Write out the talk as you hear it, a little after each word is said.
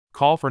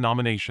Call for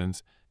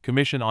nominations.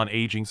 Commission on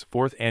Aging's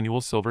 4th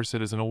Annual Silver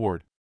Citizen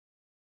Award.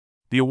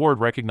 The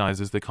award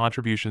recognizes the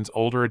contributions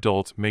older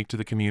adults make to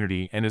the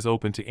community and is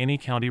open to any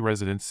county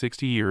resident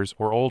 60 years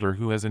or older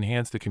who has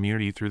enhanced the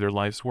community through their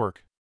life's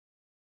work.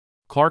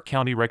 Clark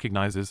County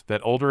recognizes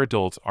that older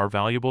adults are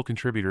valuable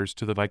contributors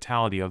to the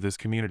vitality of this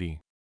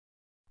community.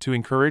 To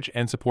encourage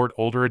and support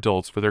older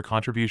adults for their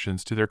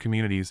contributions to their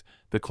communities,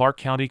 the Clark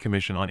County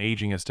Commission on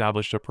Aging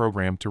established a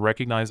program to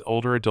recognize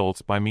older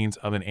adults by means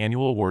of an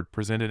annual award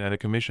presented at a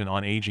Commission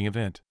on Aging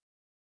event.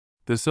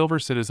 The Silver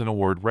Citizen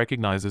Award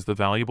recognizes the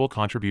valuable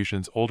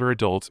contributions older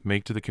adults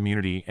make to the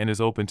community and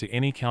is open to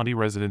any county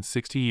resident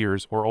 60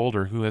 years or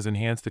older who has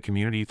enhanced the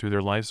community through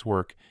their life's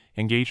work,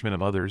 engagement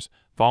of others,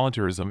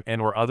 volunteerism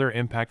and/or other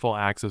impactful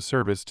acts of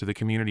service to the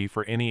community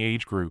for any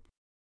age group.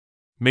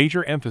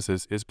 Major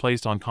emphasis is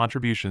placed on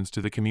contributions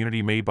to the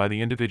community made by the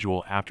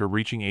individual after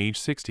reaching age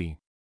 60.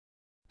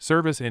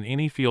 Service in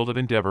any field of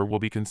endeavor will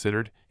be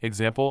considered,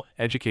 example,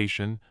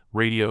 education,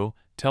 radio,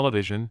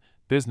 television,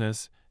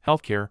 business,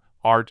 healthcare,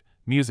 art,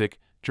 music,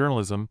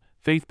 journalism,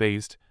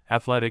 faith-based,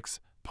 athletics,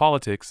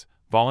 politics,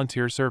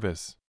 volunteer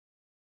service.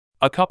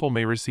 A couple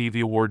may receive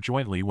the award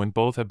jointly when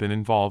both have been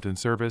involved in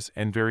service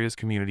and various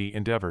community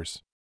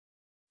endeavors.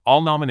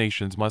 All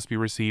nominations must be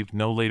received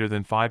no later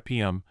than 5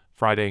 p.m.,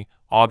 Friday,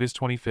 August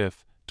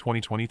 25,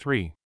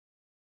 2023.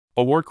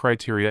 Award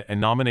criteria and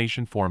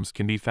nomination forms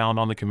can be found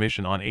on the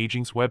Commission on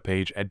Aging's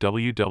webpage at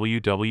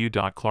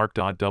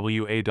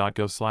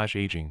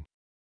www.clark.wa.gov/aging.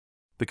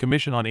 The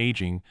Commission on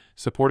Aging,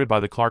 supported by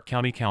the Clark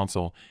County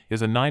Council,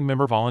 is a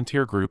 9-member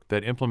volunteer group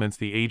that implements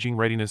the Aging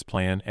Readiness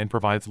Plan and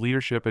provides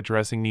leadership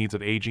addressing needs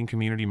of aging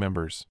community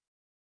members.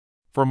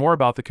 For more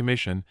about the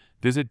Commission,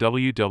 visit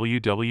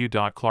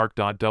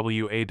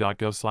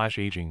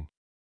www.clark.wa.gov/aging.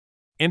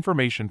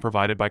 Information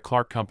provided by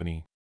Clark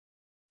Company.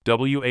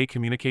 WA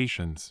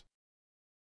Communications.